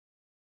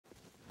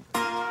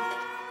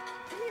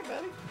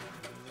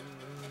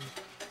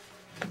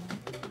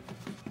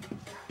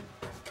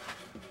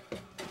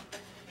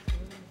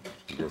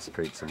You just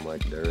treat them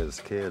like they're his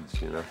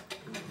kids, you know.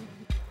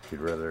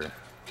 You'd rather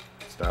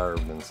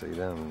starve than see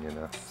them, you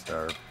know,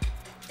 starve.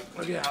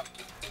 Look out.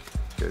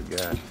 Good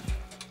guy.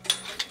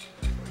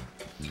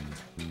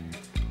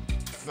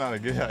 It's not a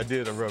good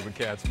idea to rub a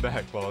cat's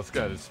back while it's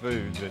got its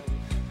food, but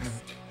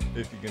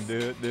if you can do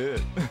it, do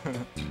it.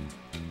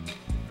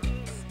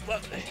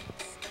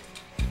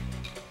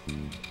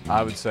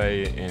 I would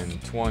say in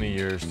 20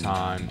 years'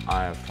 time,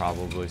 I have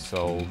probably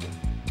sold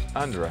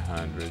under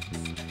 100.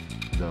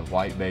 The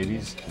white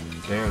babies,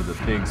 they're the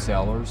big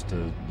sellers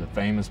to the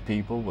famous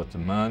people with the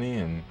money,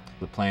 and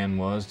the plan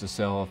was to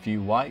sell a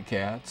few white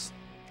cats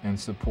and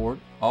support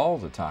all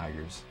the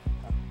tigers.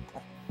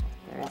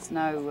 There is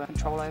no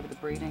control over the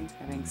breeding.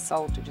 They're being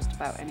sold to just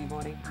about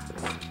anybody.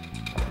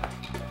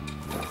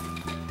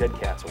 Dead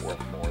cats are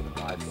worth more than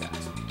live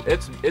cats.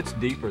 It's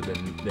deeper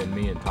than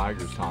me and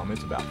tigers, Tom.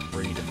 It's about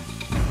freedom.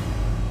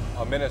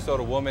 A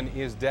Minnesota woman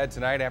is dead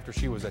tonight after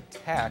she was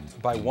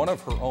attacked by one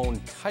of her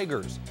own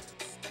tigers.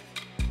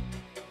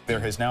 There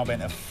has now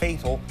been a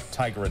fatal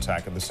tiger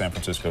attack at the San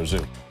Francisco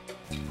Zoo.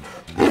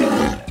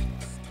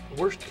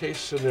 Worst case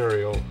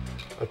scenario,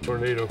 a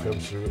tornado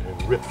comes through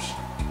and rips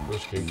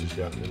those cages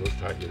down, and those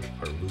tigers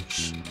are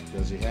loose.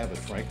 Does he have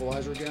a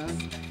tranquilizer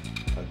gun?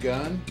 A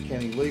gun?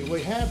 Can he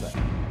legally have that?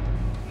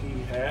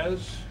 He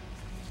has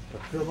a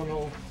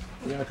criminal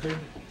record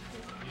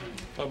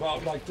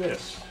about like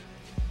this.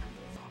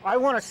 I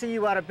want to see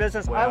you out of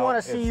business. Well, I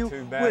want to see it's you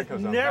too bad with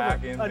 'cause I'm never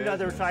back in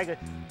another business. tiger.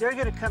 They're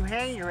going to come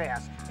hang your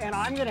ass, and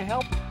I'm going to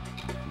help.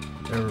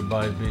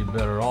 Everybody'd be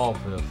better off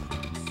if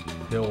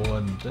Hill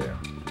wasn't there.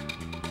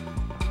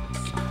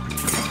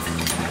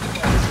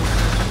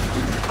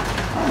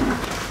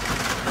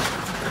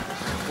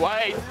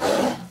 Wait!